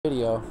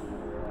Video.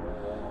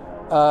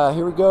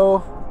 Here we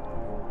go.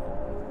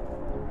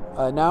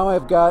 Now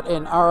I've got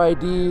an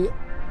RID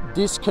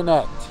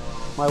disconnect.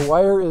 My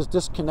wire is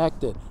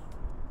disconnected.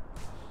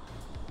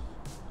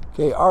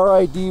 Okay,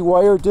 RID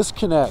wire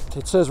disconnect.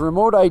 It says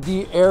remote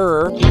ID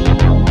error.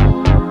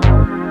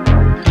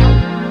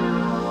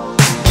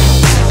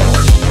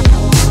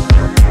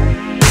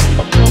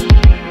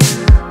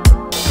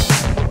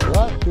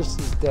 What? This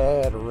is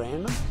dead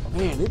random.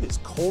 Man, it is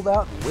cold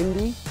out and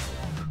windy.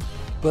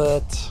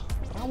 But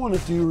what I want to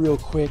do real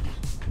quick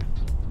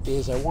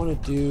is I want to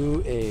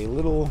do a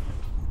little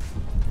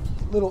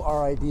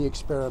RID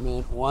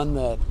experiment, one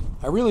that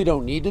I really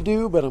don't need to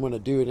do, but I'm going to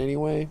do it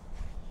anyway.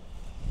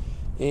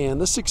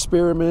 And this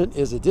experiment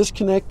is a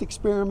disconnect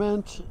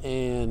experiment,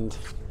 and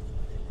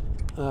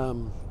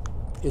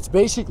it's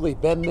basically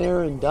been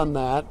there and done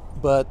that,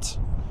 but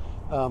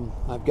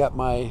I've got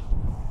my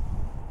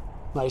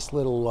nice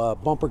little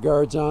bumper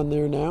guards on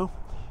there now.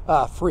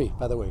 Free,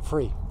 by the way,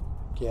 free.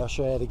 Okay, I'll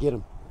show you how to get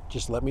them.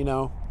 Just let me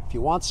know if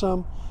you want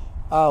some.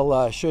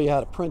 I'll show you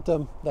how to print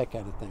them, that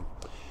kind of thing.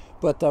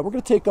 But we're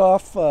going to take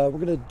off. We're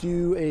going to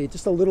do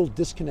just a little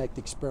disconnect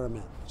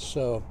experiment.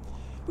 So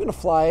I'm going to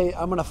fly.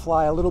 I'm going to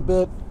fly a little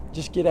bit.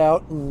 Just get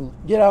out and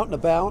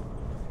about.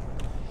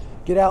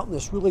 Get out in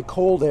this really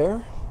cold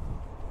air.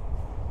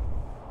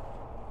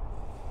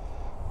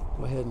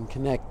 Go ahead and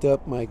connect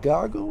up my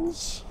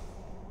goggles.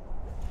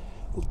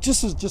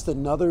 This is just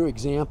another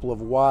example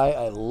of why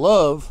I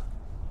love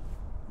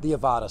the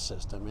AVATA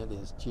system. It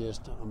is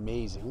just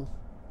amazing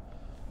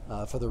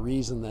for the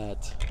reason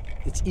that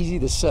it's easy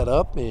to set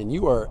up and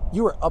you are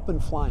up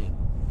and flying.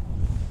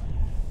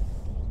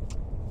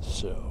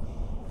 So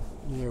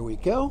there we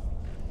go.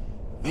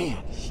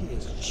 Man, she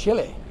is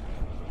chilly.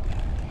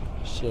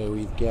 So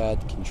we've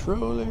got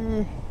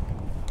controller.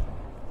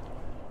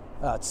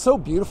 It's so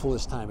beautiful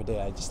this time of day.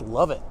 I just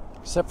love it,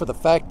 except for the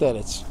fact that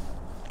it's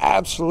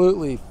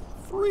absolutely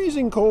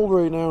freezing cold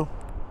right now.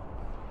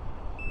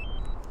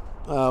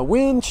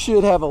 Wind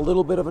should have a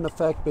little bit of an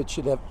effect, but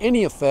should have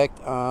any effect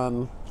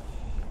on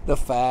the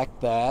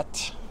fact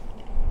that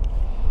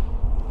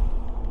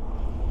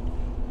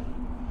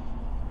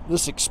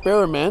this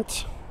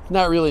experiment,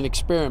 not really an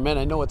experiment,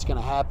 I know what's going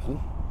to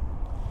happen.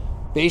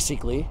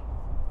 Basically,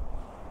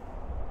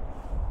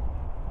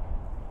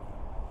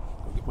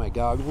 I'll get my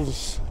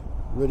goggles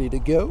ready to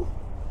go.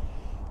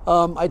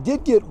 I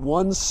did get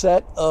one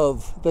set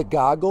of the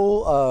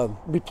goggle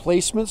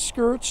replacement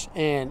skirts,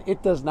 and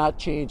it does not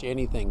change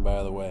anything,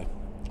 by the way.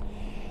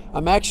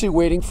 I'm actually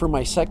waiting for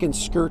my second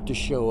skirt to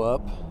show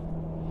up.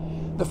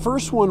 The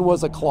first one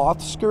was a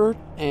cloth skirt,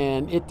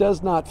 and it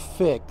does not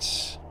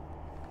fix.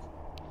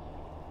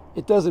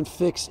 It doesn't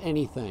fix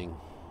anything.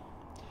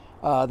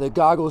 The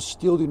goggles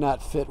still do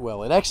not fit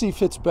well. It actually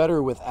fits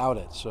better without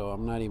it, so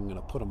I'm not even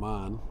going to put them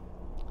on.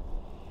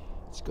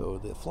 Let's go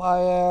to the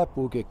Fly app.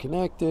 We'll get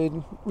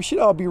connected. We should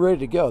all be ready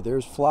to go.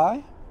 There's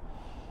Fly.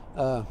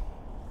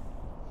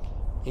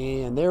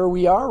 And there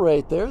we are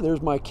right there.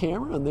 There's my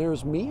camera, and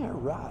there's me. All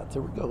right,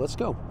 there we go. Let's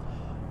go.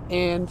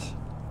 And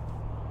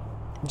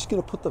I'm just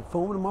going to put the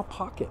phone in my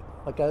pocket.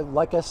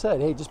 Like I said,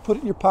 hey, just put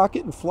it in your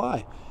pocket and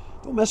fly.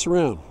 Don't mess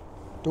around.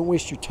 Don't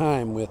waste your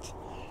time with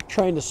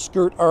trying to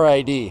skirt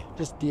RID.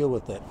 Just deal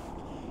with it.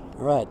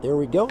 All right, there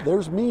we go.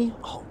 There's me.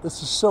 Oh,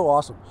 this is so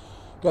awesome.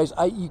 Guys,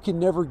 you can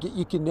never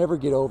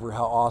get over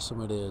how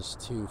awesome it is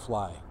to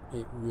fly.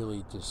 It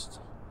really just,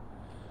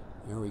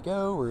 there we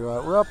go.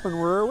 We're up and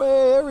we're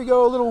away. There we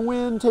go. A little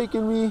wind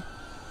taking me.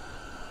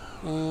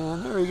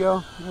 And there we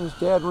go. There's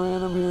Dad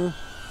Random here.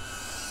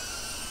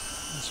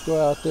 Let's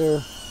go out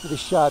there, get a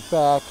shot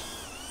back.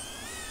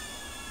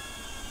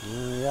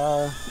 There we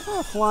are.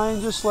 Flying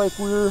just like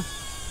we're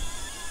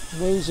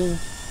amazing.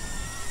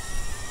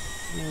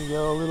 There we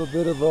go. A little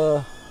bit of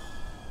a,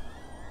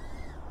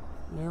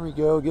 there we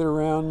go, get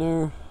around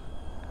there.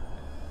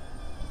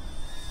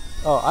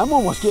 Oh, I'm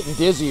almost getting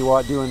dizzy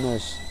while doing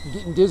this. I'm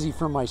getting dizzy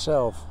from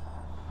myself.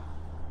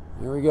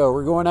 There we go,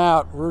 we're going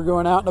out. We're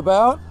going out and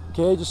about.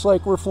 Okay, just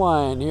like we're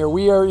flying. Here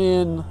we are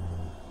in,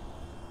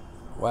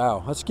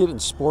 wow, let's get in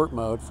sport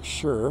mode for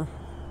sure.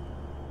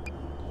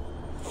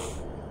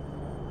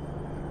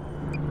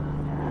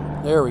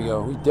 There we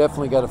go, we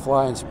definitely got to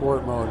fly in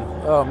sport mode.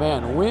 Oh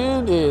man,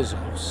 wind is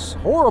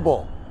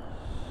horrible.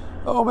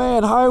 Oh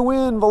man, high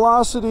wind,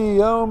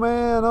 velocity, oh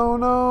man, oh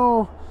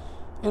no.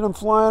 And I'm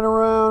flying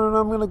around and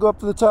I'm gonna go up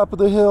to the top of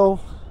the hill.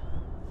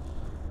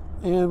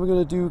 And we're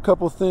gonna do a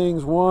couple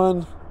things.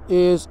 One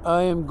is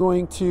I am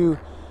going to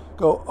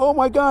go, oh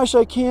my gosh,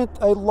 I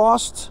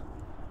lost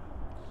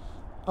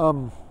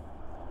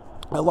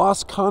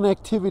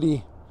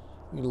connectivity.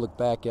 I'm gonna look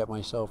back at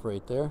myself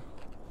right there.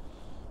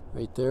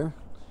 Right there.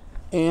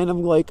 And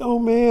I'm like, oh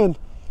man.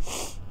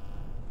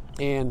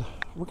 And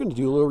we're gonna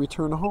do a little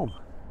return to home.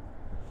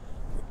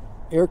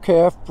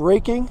 Aircraft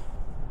braking.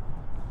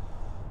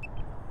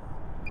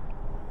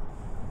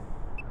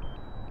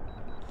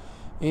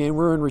 And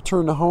we're in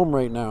return to home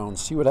right now and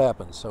see what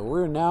happens. So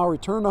we're now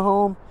return to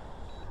home.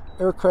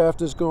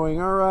 Aircraft is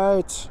going, all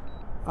right,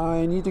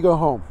 I need to go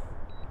home.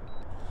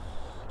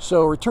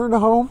 So return to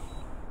home.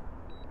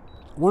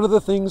 One of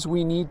the things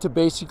we need to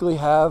basically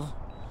have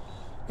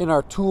in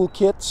our tool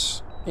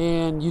kits,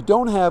 and you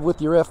don't have with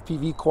your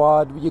FPV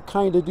quad, you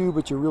kind of do,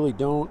 but you really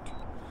don't.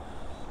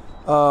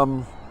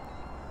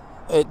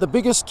 The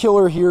biggest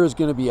killer here is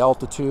going to be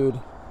altitude.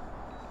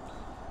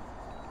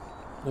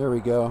 There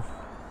we go.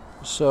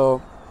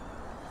 So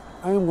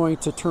I am going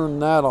to turn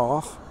that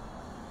off,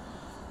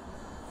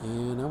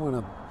 and I'm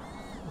going to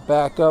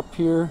back up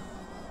here.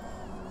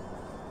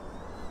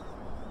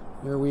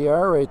 There we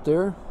are right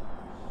there.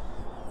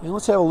 And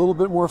let's have a little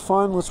bit more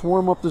fun. Let's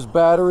warm up this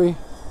battery.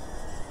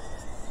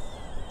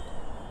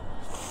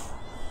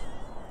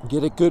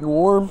 Get it good and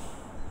warm.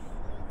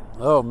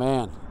 Oh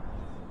man.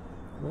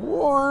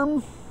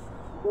 Warm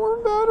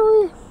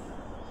battery.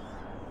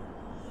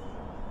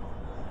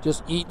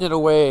 Just eating it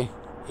away.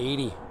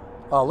 80.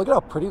 Oh, look at how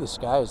pretty the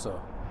sky is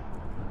though.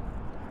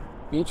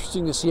 Be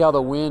interesting to see how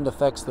the wind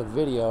affects the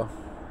video.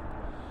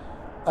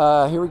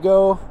 Here we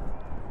go.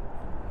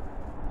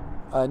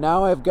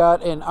 Now I've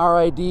got an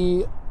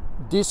RID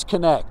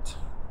disconnect.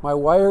 My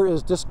wire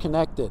is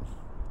disconnected.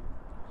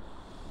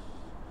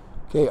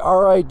 Okay,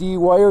 RID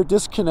wire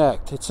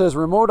disconnect. It says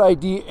remote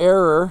ID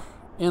error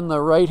in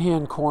the right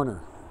hand corner,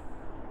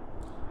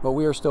 but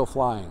we are still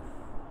flying.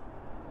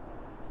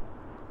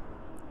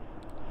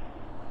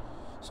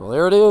 So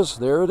there it is.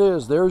 There it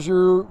is. There's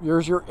your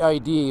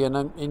ID,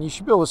 and you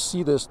should be able to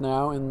see this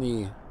now in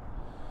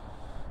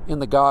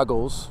the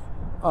goggles.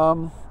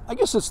 I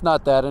guess it's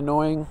not that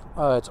annoying.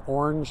 It's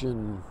orange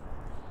and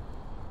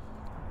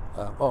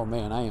oh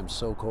man, I am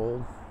so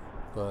cold.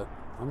 But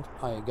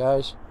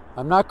guys,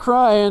 I'm not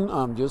crying.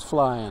 I'm just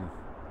flying.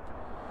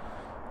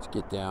 Let's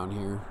get down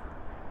here.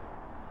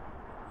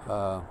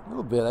 A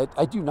little bit.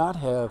 I do not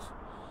have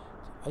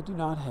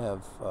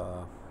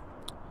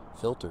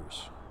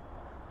filters.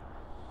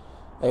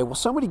 Hey, will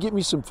somebody get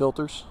me some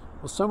filters?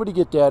 Will somebody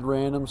get Dad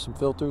Random some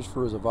filters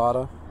for his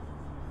AVATA?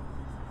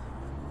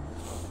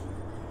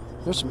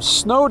 There's some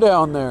snow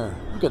down there.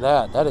 Look at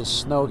that. That is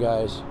snow,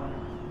 guys.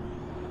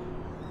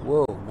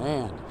 Whoa,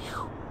 man.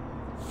 Whew.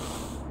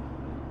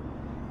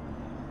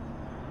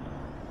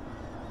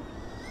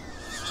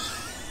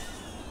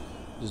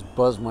 Just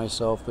buzzed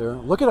myself there.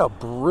 Look at how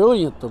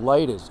brilliant the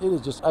light is. It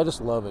is just, I just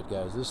love it,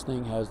 guys. This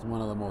thing has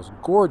one of the most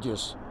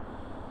gorgeous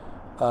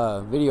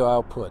video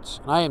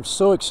outputs. And I am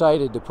so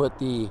excited to put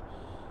the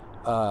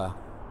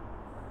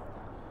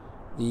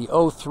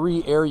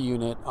O3 air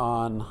unit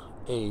on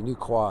a new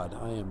quad.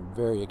 I am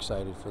very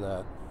excited for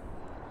that.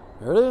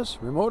 There it is,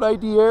 remote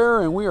ID air,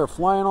 and we are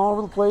flying all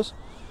over the place.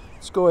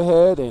 Let's go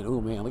ahead and,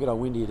 oh man, look at how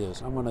windy it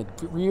is. I'm going to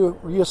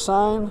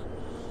reassign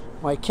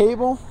my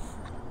cable.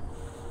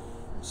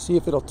 See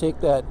if it'll take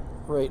that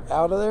right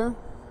out of there.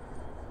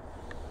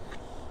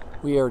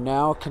 We are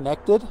now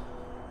connected.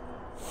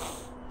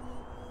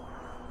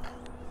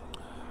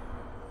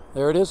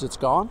 There it is, it's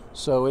gone.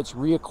 So it's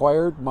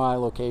reacquired my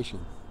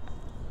location.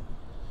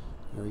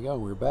 There we go,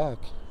 we're back.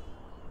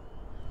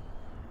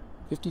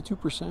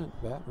 52%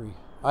 battery.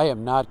 I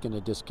am not going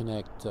to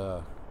disconnect.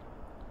 I'm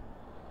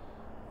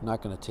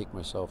not going to take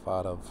myself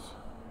out of.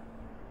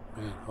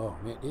 Man, oh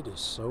man, it is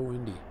so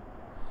windy.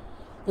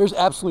 There's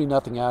absolutely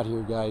nothing out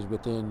here, guys,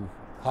 within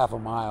half a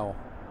mile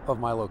of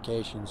my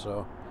location.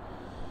 So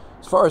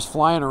as far as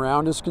flying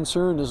around is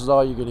concerned, this is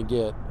all you're going to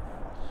get.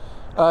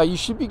 You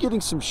should be getting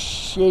some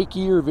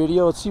shakier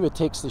video. Let's see if it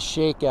takes the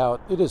shake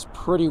out. It is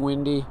pretty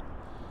windy.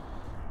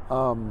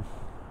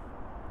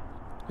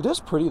 It is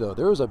pretty though.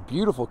 There is a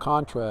beautiful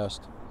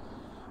contrast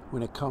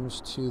when it comes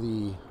to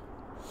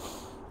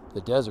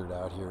the desert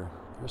out here.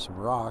 There's some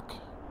rock.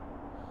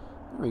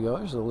 There we go.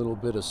 There's a little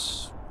bit of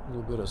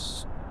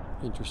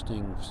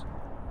interesting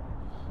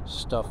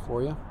stuff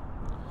for you.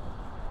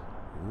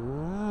 All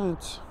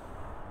right.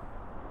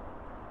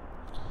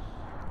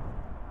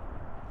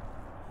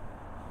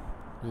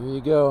 There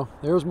you go.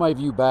 There's my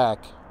view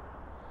back.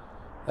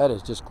 That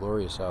is just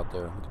glorious out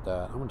there. Look at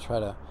that. I'm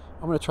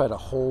gonna try to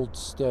hold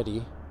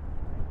steady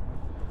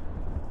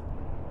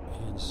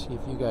and see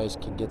if you guys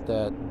can get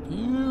that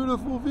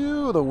beautiful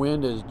view. The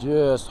wind is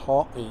just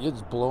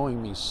it's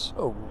blowing me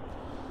so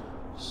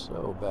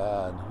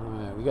bad. All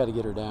right, we got to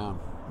get her down.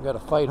 We got to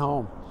fight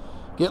home.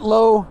 Get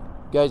low,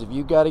 guys. If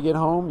you got to get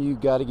home, you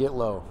got to get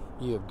low.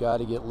 You have got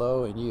to get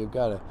low, and you have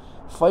got to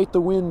fight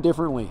the wind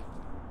differently.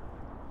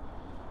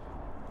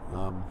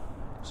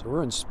 So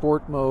we're in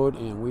sport mode,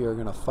 and we are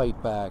going to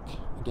fight back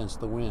against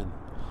the wind.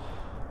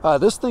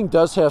 This thing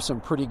does have some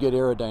pretty good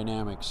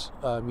aerodynamics,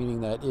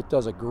 meaning that it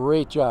does a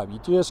great job. You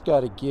just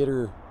got to get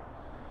her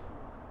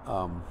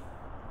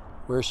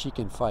where she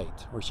can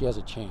fight, where she has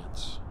a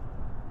chance.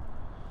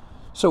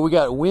 So we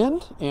got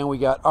wind, and we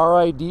got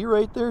RID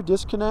right there,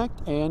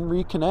 disconnect and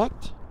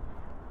reconnect.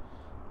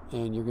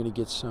 And you're going to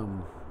get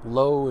some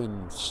low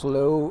and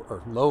slow,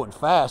 or low and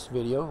fast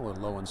video, or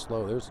low and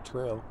slow. There's the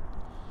trail.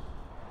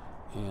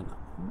 And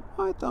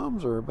my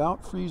thumbs are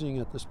about freezing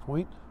at this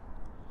point.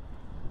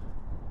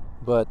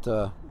 But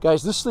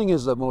guys, this thing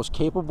is the most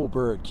capable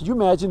bird. Could you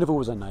imagine if it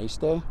was a nice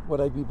day, what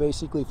I'd be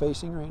basically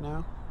facing right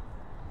now?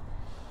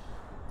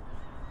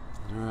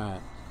 All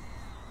right,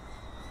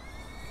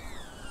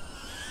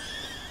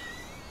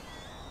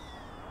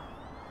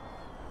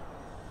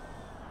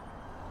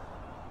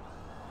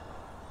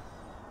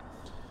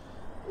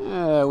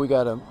 we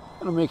gotta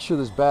make sure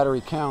this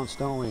battery counts,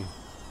 don't we?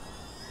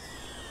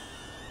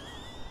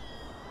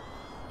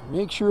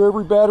 Make sure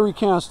every battery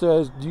counts,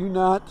 guys. Do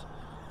not.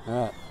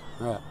 All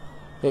right.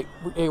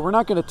 Hey, we're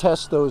not going to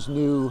test those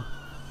new.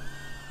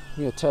 We're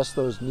going to test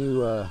those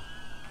new.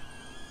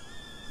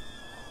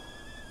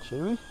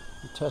 Should we?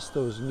 Test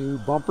those new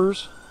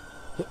bumpers.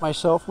 Hit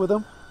myself with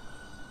them,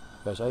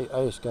 guys. I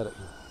just got it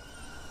here.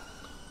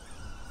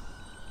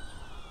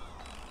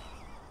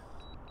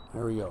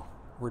 There we go.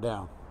 We're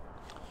down.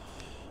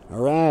 All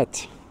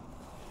right.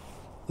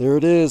 There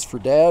it is for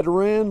Dad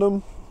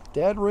Random.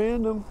 Dad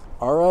Random.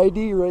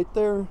 RID right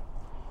there.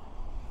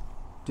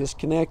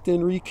 Disconnect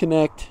and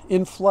reconnect.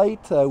 In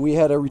flight, we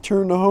had a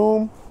return to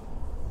home,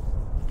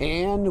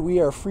 and we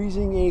are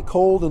freezing a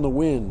cold in the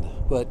wind.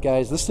 But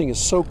guys, this thing is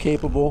so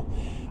capable.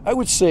 I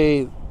would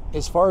say,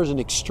 as far as an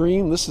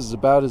extreme, this is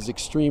about as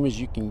extreme as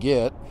you can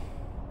get.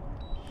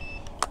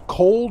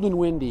 Cold and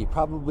windy,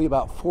 probably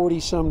about 40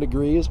 some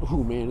degrees.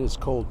 Oh man, it's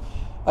cold.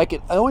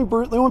 The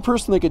only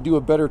person that could do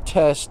a better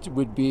test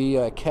would be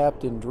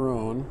Captain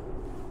Drone.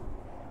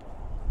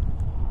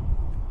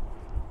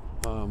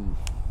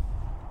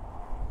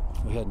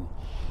 Go ahead and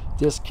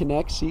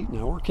disconnect. See,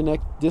 now we're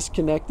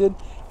disconnected.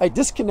 I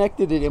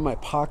disconnected it in my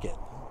pocket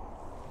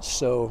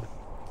so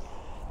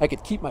I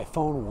could keep my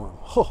phone warm.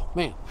 Oh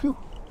man, whew.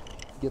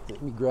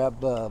 Let me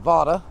grab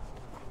AVATA.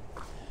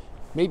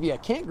 Maybe I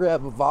can't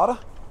grab AVATA.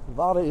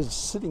 AVATA is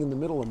sitting in the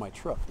middle of my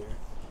truck there.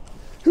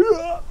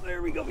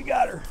 There we go, we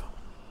got her.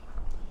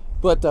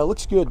 But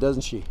looks good,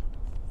 doesn't she?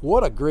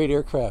 What a great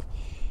aircraft.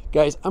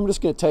 Guys, I'm just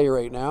going to tell you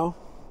right now,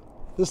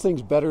 this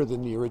thing's better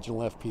than the original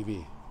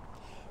FPV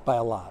by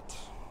a lot.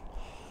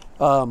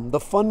 The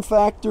fun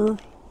factor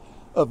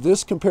of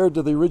this compared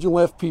to the original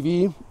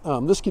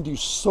FPV, this can do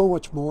so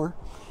much more.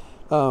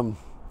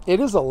 It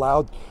is a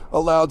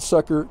loud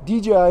sucker.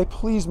 DJI,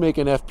 please make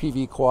an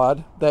FPV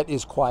quad that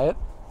is quiet.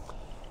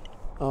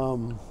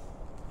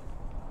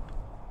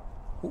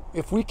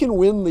 If we can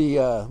win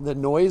the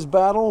noise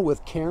battle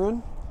with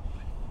Karen,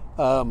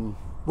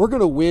 we're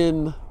gonna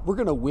win. We're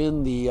gonna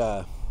win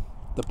the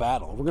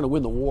battle. We're gonna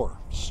win the war.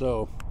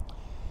 So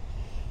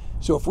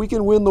if we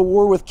can win the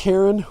war with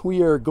Karen,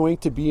 we are going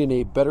to be in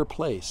a better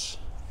place.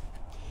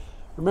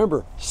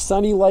 Remember,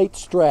 Sunny Light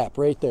strap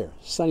right there.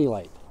 Sunny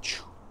Light.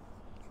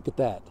 Look at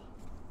that.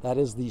 That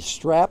is the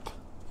strap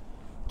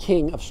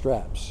king of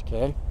straps.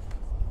 Okay,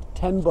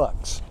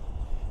 $10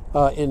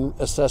 in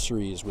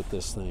accessories with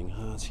this thing.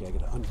 Let's see. I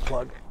gotta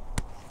unplug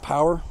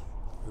power.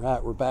 All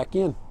right, we're back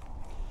in.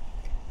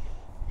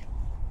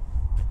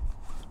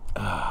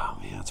 Oh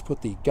man, let's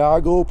put the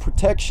goggle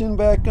protection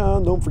back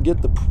on. Don't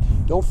forget to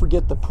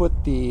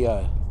put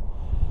the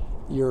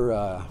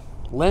your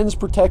lens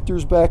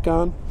protectors back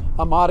on.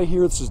 I'm out of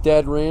here. This is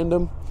Dad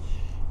Random,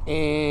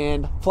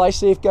 and fly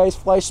safe, guys.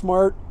 Fly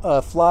smart.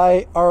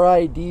 Fly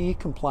RID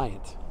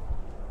compliant.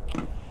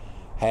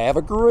 Have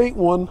a great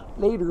one.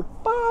 Later.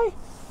 Bye.